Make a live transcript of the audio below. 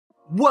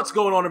What's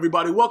going on,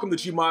 everybody? Welcome to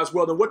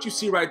GmiasWorld, and what you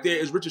see right there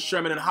is Richard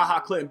Sherman and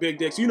haha Clinton Big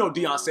Dicks. You know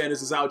Deion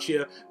Sanders is out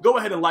here. Go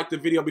ahead and like the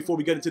video before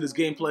we get into this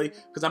gameplay,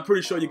 because I'm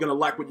pretty sure you're going to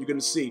like what you're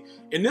going to see.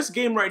 In this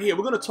game right here,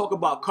 we're going to talk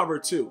about cover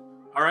 2,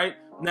 all right?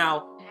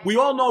 Now, we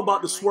all know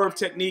about the swerve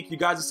technique. You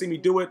guys have seen me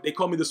do it. They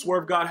call me the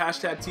swerve god,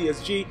 hashtag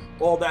TSG,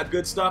 all that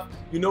good stuff.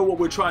 You know what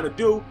we're trying to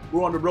do.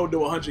 We're on the road to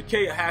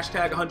 100K, a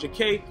hashtag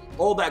 100K,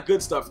 all that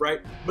good stuff, right?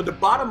 But the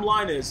bottom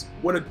line is,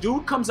 when a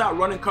dude comes out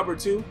running cover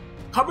 2,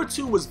 Cover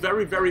 2 was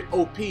very, very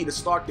OP to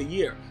start the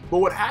year. But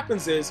what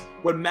happens is,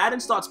 when Madden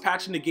starts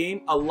patching the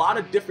game, a lot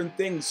of different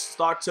things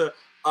start to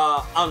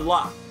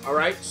unlock, all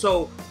right?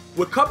 So,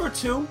 with Cover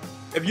 2,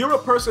 if you're a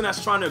person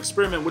that's trying to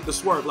experiment with the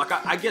swerve, like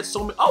I get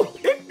so many, oh,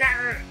 pick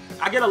that!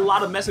 I get a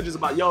lot of messages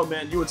about, yo,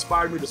 man, you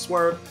inspired me to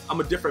swerve. I'm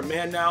a different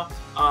man now.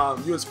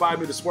 You inspired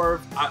me to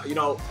swerve. You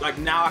know, like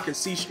now I can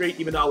see straight,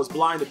 even though I was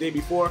blind the day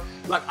before.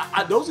 Like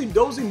those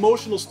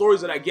emotional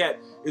stories that I get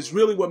is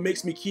really what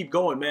makes me keep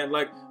going, man.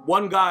 Like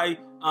one guy,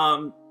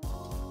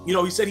 you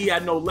know, he said he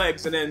had no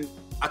legs, and then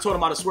I told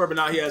him how to swerve, and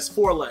now he has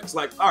 4 legs.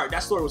 Like, all right,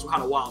 that story was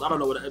kind of wild. I don't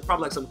know what,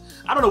 probably like some,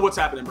 I don't know what's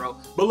happening, bro.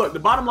 But look, the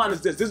bottom line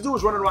is this. This dude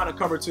was running around in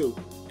cover 2.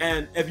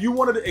 And if you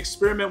wanted to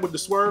experiment with the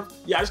swerve,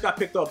 yeah, I just got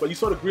picked up. But you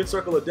saw the green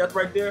circle of death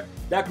right there?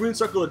 That green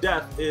circle of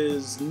death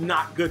is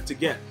not good to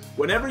get.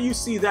 Whenever you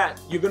see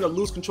that, you're going to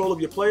lose control of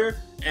your player,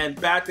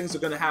 and bad things are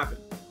going to happen.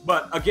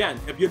 But again,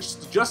 if you're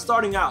just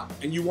starting out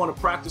and you want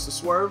to practice the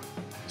swerve,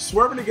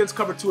 swerving against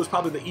cover 2 is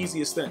probably the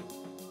easiest thing.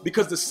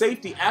 Because the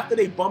safety, after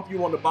they bump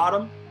you on the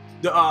bottom,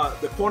 the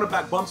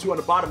cornerback bumps you on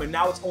the bottom, and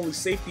now it's only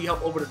safety help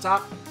over the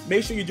top.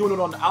 Make sure you're doing it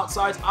on the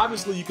outsides.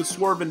 Obviously, you can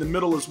swerve in the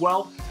middle as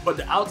well, but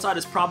the outside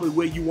is probably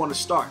where you want to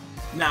start.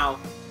 Now,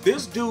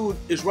 this dude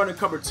is running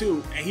cover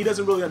 2, and he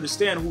doesn't really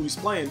understand who he's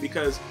playing,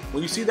 because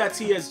when you see that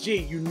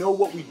TSG, you know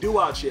what we do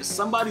out here.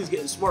 Somebody's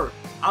getting swerved.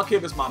 I don't care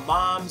if it's my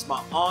mom's,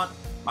 my aunt,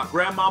 my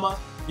grandmama,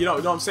 you know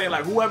what I'm saying?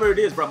 Like, whoever it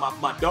is, bro,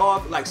 my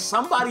dog, like,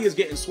 somebody is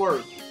getting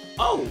swerved.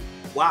 Oh,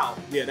 wow.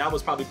 Yeah, that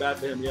was probably bad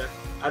for him, yeah.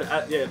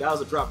 Yeah, that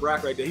was a drop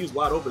rack right there. He was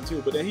wide open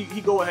too, but then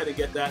he go ahead and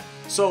get that.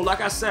 So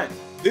like I said,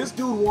 this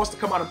dude wants to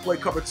come out and play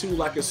cover 2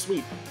 like it's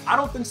sweet. I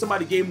don't think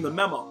somebody gave him the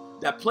memo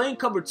that playing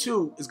cover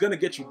 2 is gonna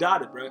get you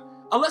dotted, bro.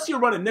 Unless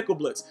you're running nickel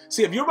blitz.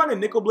 See, if you're running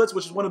nickel blitz,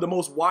 which is one of the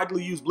most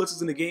widely used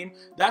blitzes in the game,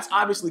 that's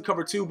obviously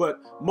cover 2, but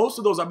most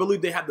of those, I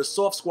believe they have the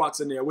soft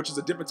squats in there, which is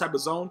a different type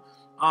of zone.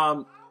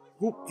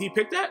 He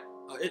picked that?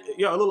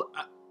 Yeah, a little.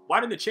 Why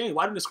didn't it change?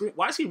 Why didn't the screen?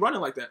 Why is he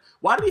running like that?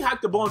 Why did he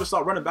hack the ball and just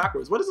start running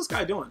backwards? What is this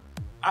guy doing?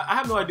 I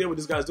have no idea what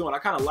this guy's doing. I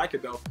kind of like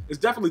it, though. It's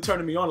definitely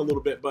turning me on a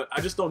little bit, but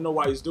I just don't know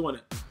why he's doing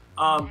it.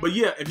 But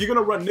yeah, if you're going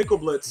to run nickel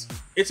blitz,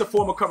 it's a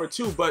form of cover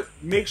 2, but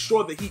make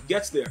sure the heat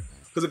gets there.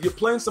 Because if you're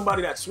playing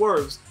somebody that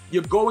swerves,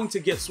 you're going to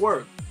get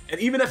swerved. And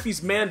even if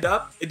he's manned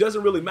up, it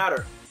doesn't really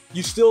matter.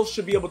 You still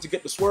should be able to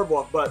get the swerve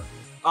off. But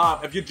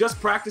if you're just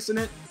practicing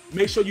it,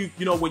 make sure you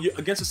know, when you're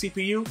against a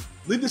CPU,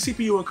 leave the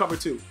CPU in cover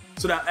 2.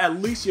 So that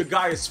at least your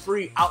guy is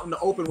free out in the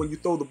open when you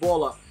throw the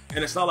ball up.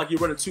 And it's not like you're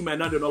running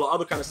 2-man under and all the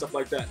other kind of stuff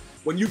like that.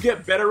 When you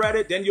get better at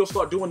it, then you'll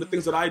start doing the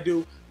things that I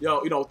do,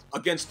 you know,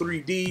 against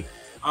 3D,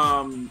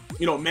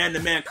 you know,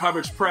 man-to-man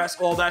coverage, press,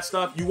 all that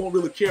stuff. You won't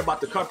really care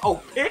about the cover.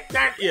 Oh, pick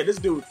that! Yeah, this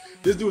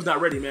dude's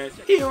not ready, man.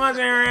 He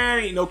wasn't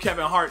ready. No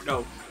Kevin Hart,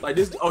 though. Like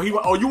this. Oh, you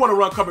want to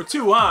run cover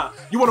 2, huh?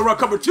 You want to run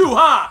cover 2,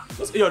 huh?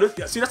 Yo,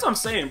 see, that's what I'm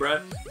saying,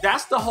 bro.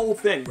 That's the whole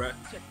thing, bro.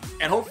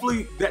 And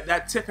hopefully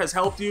that tip has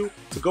helped you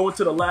to go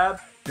into the lab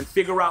and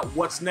figure out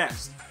what's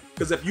next.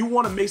 Because if you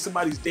want to make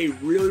somebody's day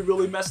really,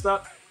 really messed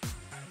up,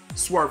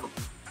 swerve them.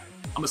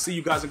 I'm going to see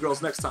you guys and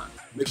girls next time.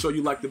 Make sure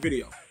you like the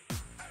video.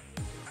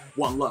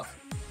 One love.